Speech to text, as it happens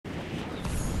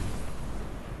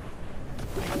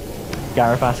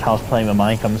Gareth asks how's playing with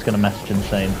Mike, I'm just gonna message him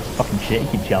saying, fucking shit,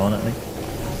 he keeps yelling at me.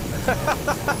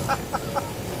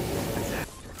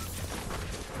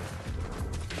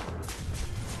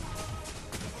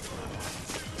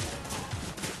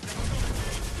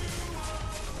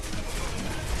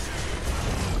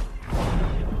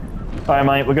 Alright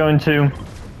mate, we're going to...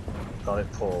 Got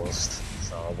it paused,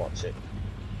 so I'll watch it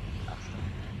after.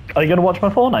 Are you gonna watch my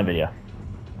Fortnite video?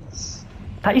 Yes.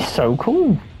 That is so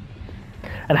cool.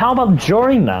 And how about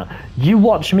during that, you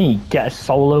watch me get a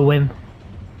solo win?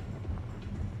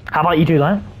 How about you do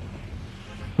that?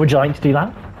 Would you like to do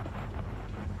that?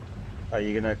 Are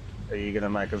you gonna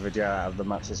make a video out of the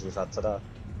matches we've had today?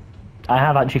 I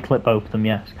have actually clipped both of them,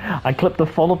 yes. I clipped the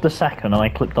full of the second and I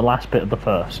clipped the last bit of the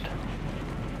first.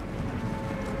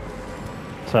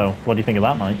 So, what do you think of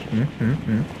that, Mike?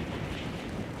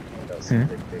 Got some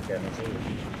big energy.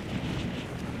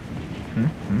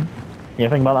 You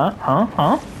ever think about that?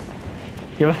 Huh?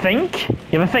 You ever think?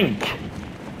 You ever think?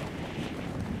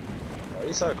 Why are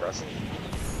you so aggressive?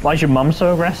 Why is your mum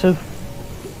so aggressive?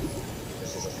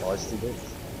 This is a feisty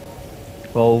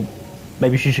bitch. Well,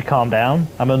 maybe she should calm down.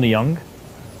 I'm only young.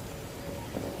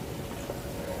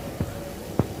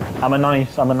 I'm a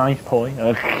nice boy.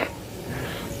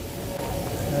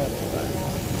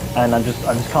 And I just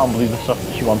can't believe the stuff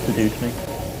that she wants to do to me.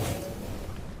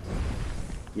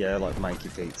 Yeah, like Mikey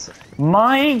Pizza.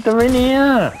 Mike, they're in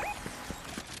here!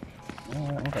 I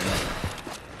don't know.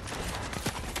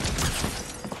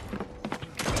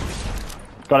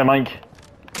 Got it, Mike.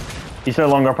 He's no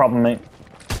longer a problem, mate.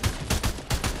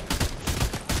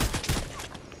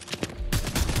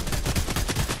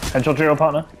 Headshot to your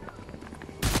partner.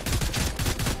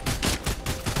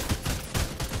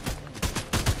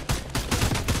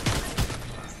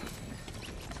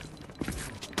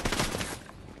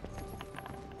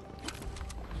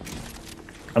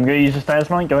 I'm gonna use the stairs,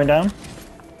 Mike, going down.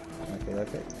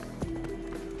 Okay.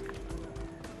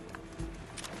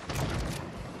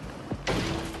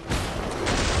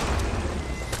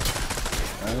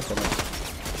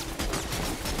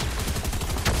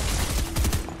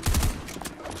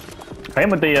 Hit him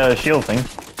with the shield thing.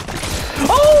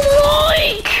 Oh,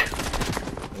 Mike!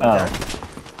 Oh.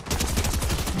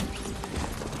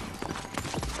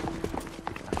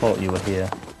 I thought you were here.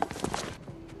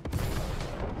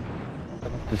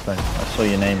 Just I saw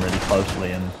your name really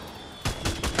closely and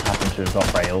happened to have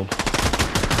got railed.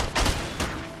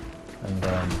 And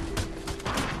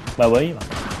where were you?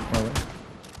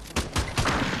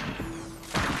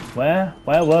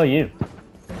 Where were you?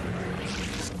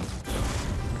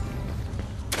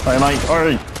 Sorry, Mike.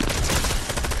 Hurry!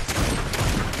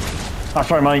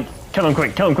 That's right, Mike. Kill him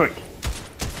quick.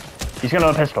 He's gonna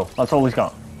have a pistol. That's all he's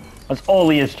got. That's all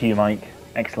he is to you, Mike.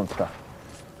 Excellent stuff.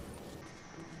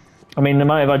 I mean, they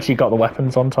might have actually got the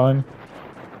weapons on time.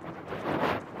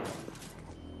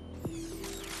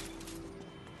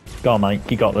 Go on, Mike.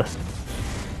 You got this.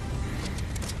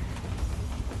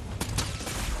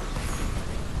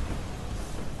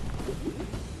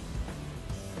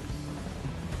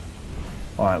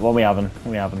 Alright, what are we having?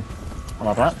 I'll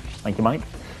have that. Thank you, Mike.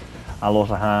 I'll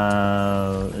also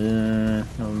have...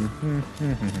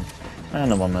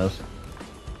 no one knows.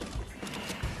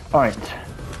 Alright.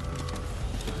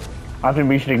 I think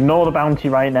we should ignore the bounty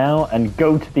right now and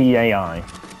go to the AI.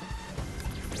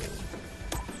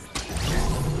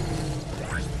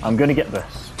 I'm gonna get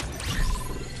this.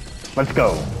 Let's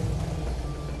go.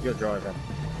 You're driving.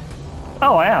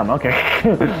 Oh, I am,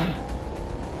 okay.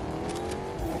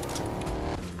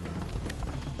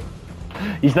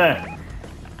 He's there.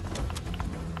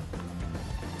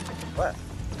 Where?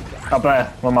 Up there,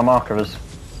 where my marker is.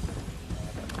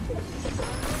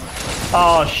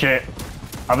 Oh shit.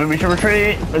 I think we should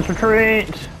retreat. Let's retreat.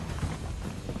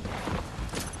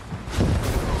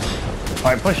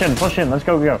 Alright, push in. Let's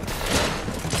go.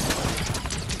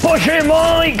 Push in,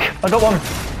 Mike! I got one.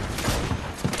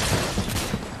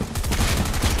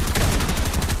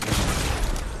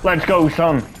 Let's go,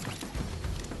 son.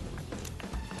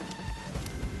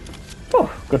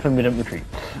 Oh, good thing we didn't retreat.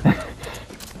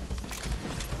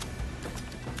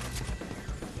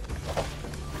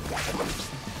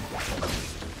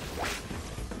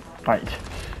 Right,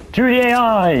 to the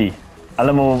AI, and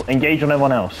then we'll engage on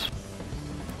everyone else.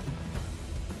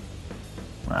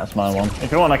 That's my one.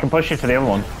 If you want, I can push you to the other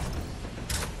one.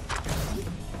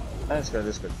 That's good.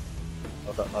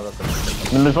 I'll look at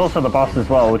this. And there's also the boss as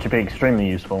well, which would be extremely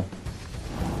useful.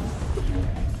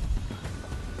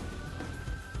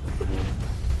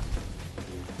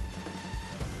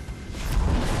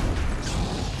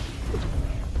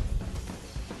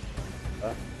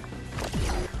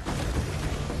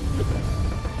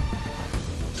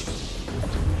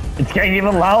 It's getting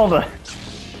even louder.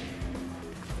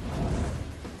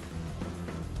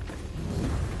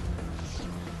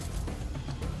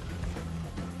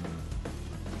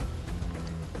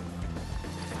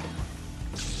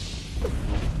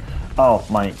 Oh,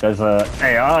 Mike, there's a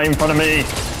AI in front of me.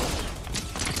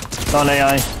 Not an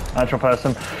AI, actual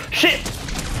person. Shit!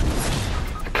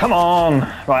 Come on!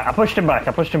 Right, I pushed him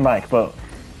back, but...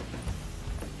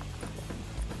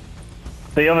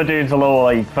 The other dude's a little,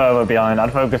 like, further behind.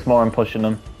 I'd focus more on pushing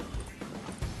them.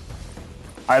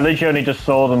 I literally only just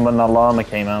saw them when the llama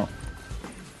came out.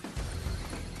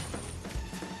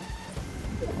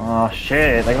 Oh,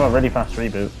 shit, they got a really fast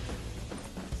reboot.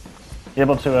 You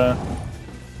able to,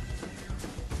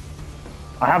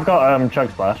 I have got,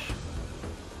 Chug Splash.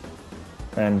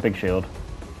 And Big Shield.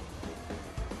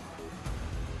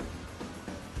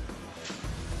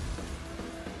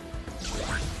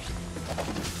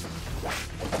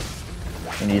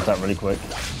 I'm gonna use that really quick.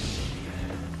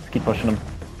 Let's keep pushing them.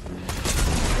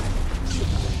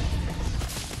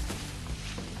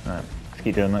 Alright, let's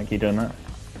keep doing that,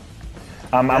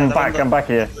 I'm back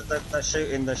here. They're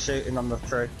shooting on the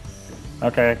tree.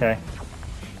 Okay.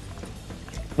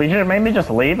 We should maybe just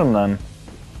leave them then.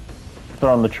 If they're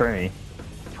on the tree.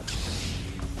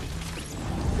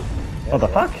 What the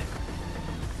fuck?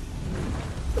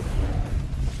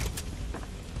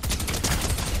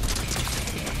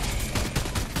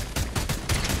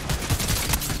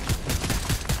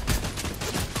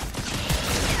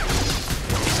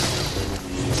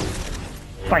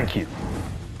 Thank you.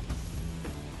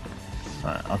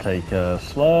 Alright, I'll take a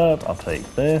slurp, I'll take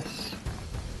this.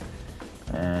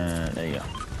 And there you go.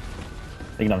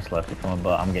 You can have a slurp if you want,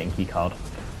 but I'm getting keycard.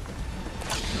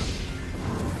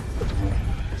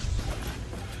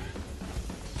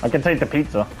 I can take the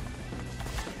pizza.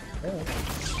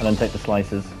 And then take the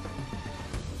slices.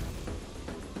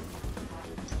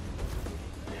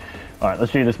 Alright,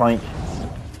 let's do this, Mike.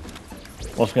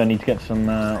 Also gonna need to get some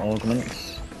ornaments.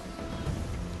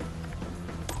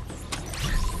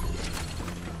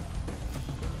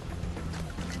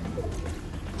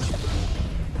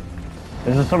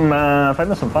 Is there some, I think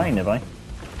there's some fighting nearby.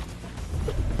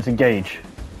 Let's engage.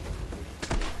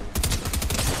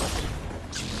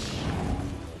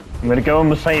 I'm gonna go on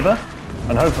the saber,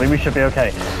 and hopefully we should be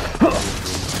okay.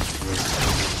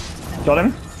 Got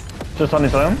him. Just on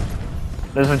his own.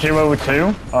 There's a duo with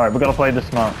two. Alright, we've got to play this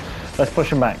smart. Let's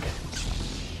push him back.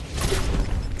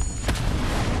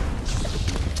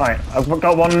 Alright, I've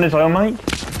got one on his own, mate.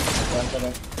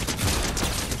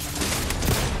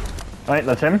 Alright,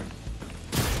 that's him.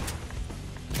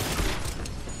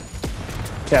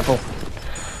 Careful.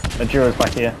 The duo's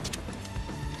back here.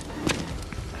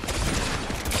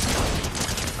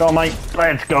 Go on, mate.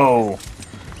 Let's go.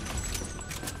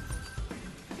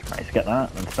 Nice, get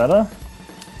that. That's better.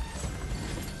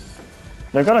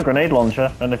 They've got a grenade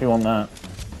launcher. I don't know if you want that.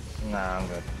 Nah, I'm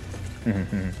good.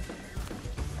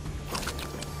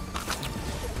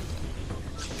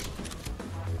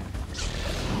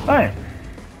 Alright.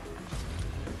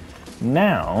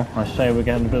 Now, I say we're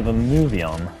getting a bit of a movie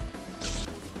on.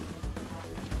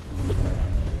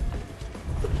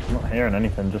 I'm not hearing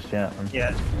anything just yet.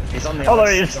 Yeah, he's on the ice. Oh,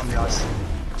 there he is. He's on the ice.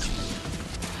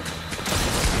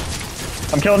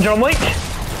 I'm killing John Wick.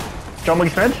 John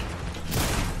Wick's dead.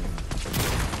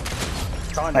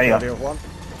 Time There to you kill go. the other one.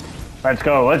 Let's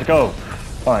go, let's go.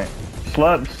 Alright.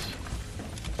 Slurps.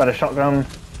 Better shotgun.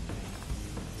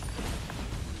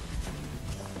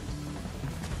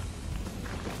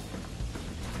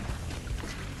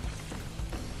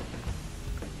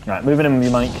 Right, moving in with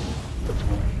you, Mike.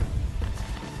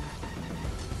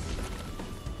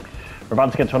 We're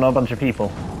about to get to another bunch of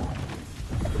people.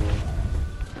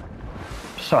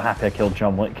 So happy I killed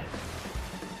John Wick.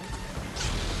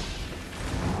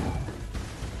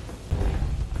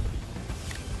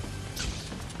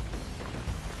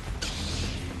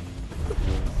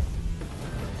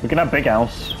 We can have big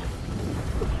house.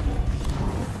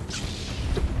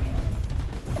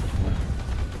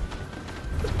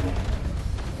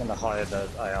 I'm gonna hire the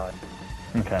AI.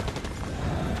 Okay.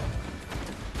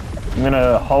 I'm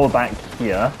gonna hold back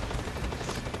here,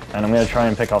 and I'm gonna try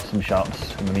and pick off some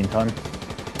shots in the meantime.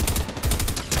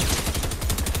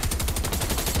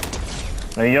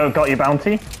 There you go, got your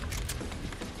bounty.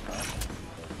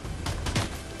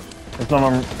 There's no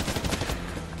one.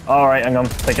 Alright, hang on,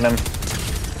 taking him.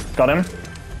 Got him.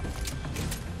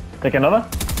 Take another.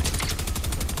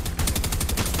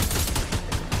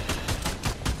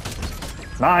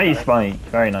 Nice, Mike.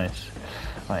 Very nice.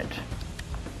 Right.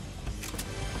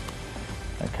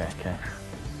 Okay.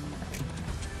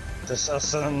 Just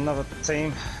us and another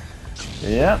team.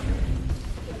 Yeah.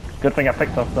 Good thing I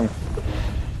picked off them.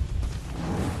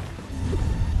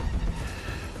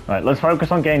 Right, let's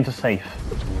focus on getting to safe.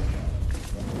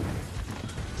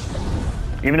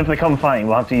 Even if they come fighting,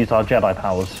 we'll have to use our Jedi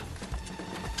powers.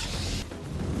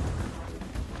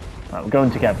 Right, we're going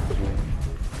together.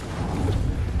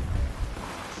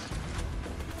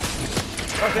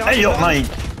 Hey up, Mike!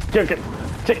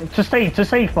 To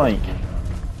safe, Mike!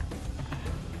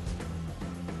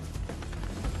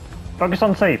 Focus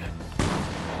on safe.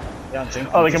 Yeah,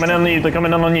 oh, they're coming in on you, they're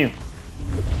coming in on you.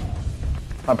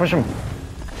 Right, push him.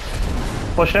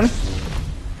 Push him.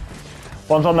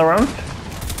 One's on their own.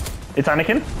 It's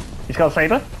Anakin. He's got a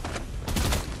saber.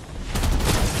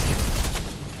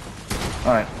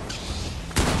 Alright.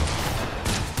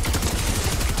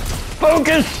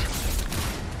 Focus!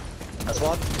 That's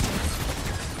one.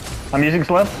 I'm using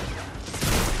slip.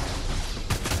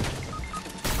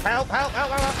 Help, help,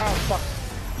 help, help, help, fuck.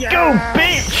 Yes! Go,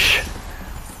 bitch!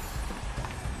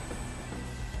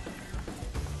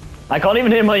 I can't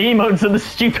even hear my emotes in the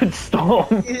stupid storm.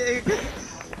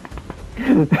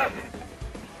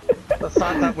 The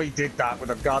fact that we did that with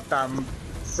a goddamn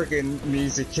friggin'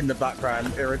 music in the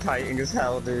background, irritating as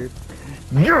hell, dude.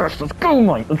 Yes, let's go,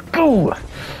 Mike, let's go!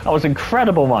 That was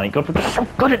incredible, Mike. We're so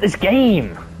good at this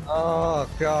game. Oh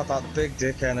god, that big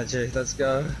dick energy. Let's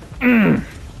go. I've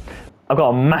got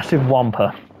a massive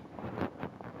wamper.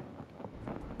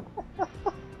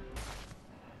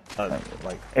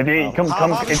 Like, if you oh.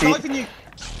 come, if you, you.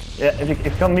 Yeah, if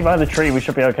you come me by the tree, we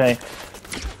should be okay.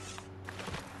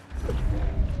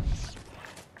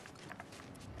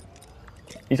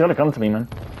 He's gotta come to me, man.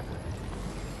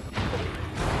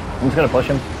 I'm just gonna push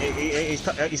him. He's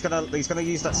gonna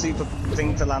use that super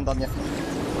thing to land on you.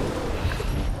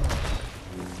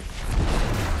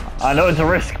 I know it's a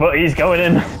risk, but he's going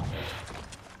in.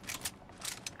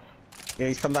 Yeah,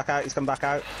 he's come back out. He's come back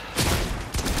out.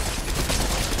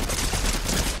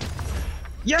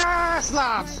 Yes,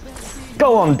 lads!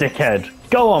 Go on, dickhead.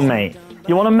 Go on, mate.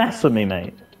 You wanna mess with me,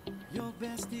 mate? You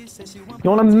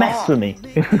wanna mess with me?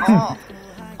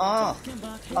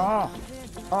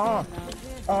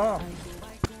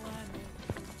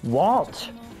 What?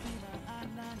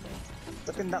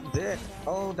 Sucking that dick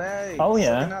all day. Oh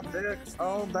yeah. Sucking that dick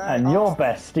all day. And your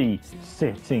bestie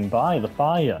sitting by the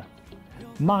fire.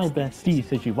 My bestie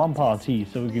says you want party,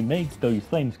 so we can make those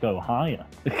flames go higher.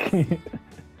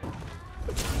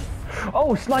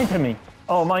 Oh, sniping me!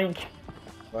 Oh, Mike.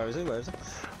 Where is he? Where is he?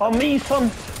 Oh, me,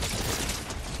 son!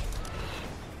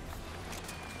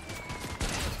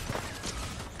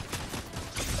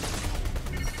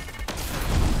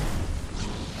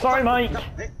 Sorry, Mike. No,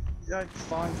 yeah, it's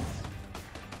fine.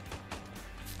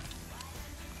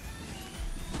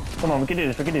 Come on, we can do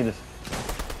this. We can do this.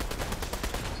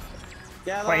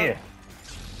 Yeah, Right here.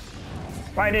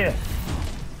 Right here.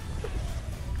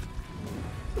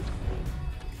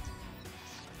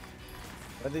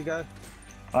 Where'd he go?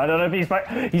 I don't know if he's back.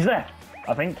 He's there,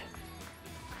 I think.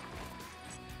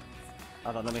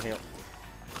 Hold on, let me heal.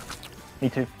 Me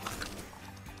too.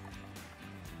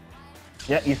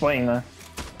 Yeah, he's waiting there.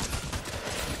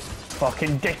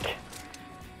 Fucking dick.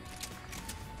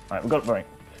 Right, we got it right.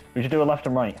 We should do a left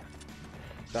and right.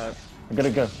 No. We're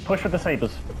gonna go. Push with the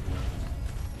sabers.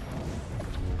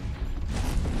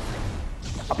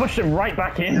 I pushed him right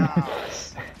back in.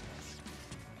 Yes.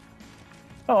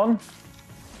 Go on.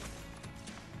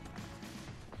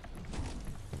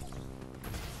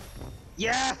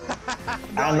 Yeah!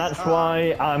 And that's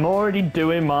why I'm already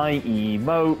doing my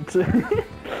emote.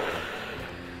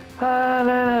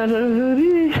 And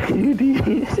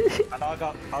I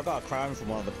got a crown from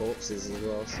one of the corpses as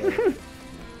well, so.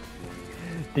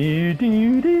 Do,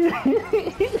 do, do.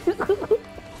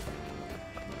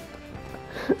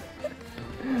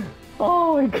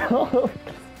 Oh my god.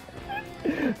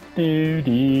 Do,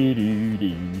 do, do,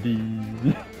 do,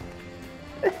 do.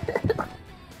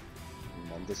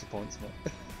 I'm disappointed,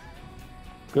 mate.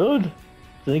 Good.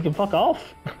 So you can fuck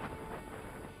off.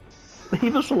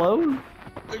 Leave us alone.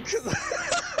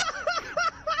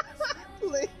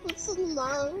 Leave us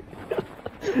alone.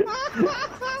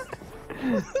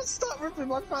 Stop ripping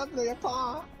my family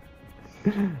apart.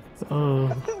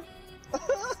 Oh.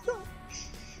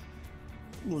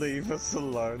 Leave us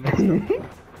alone.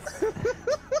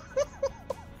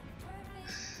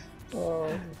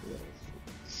 Oh.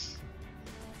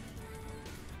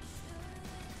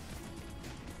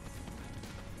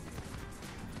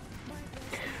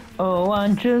 Oh, I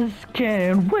just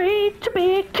can't wait to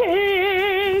be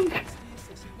king.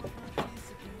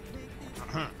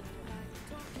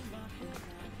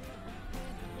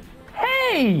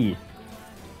 Hey!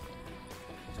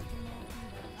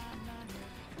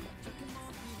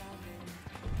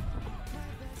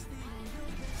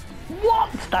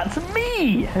 What? That's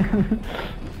me!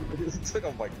 It's like,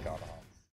 oh my god.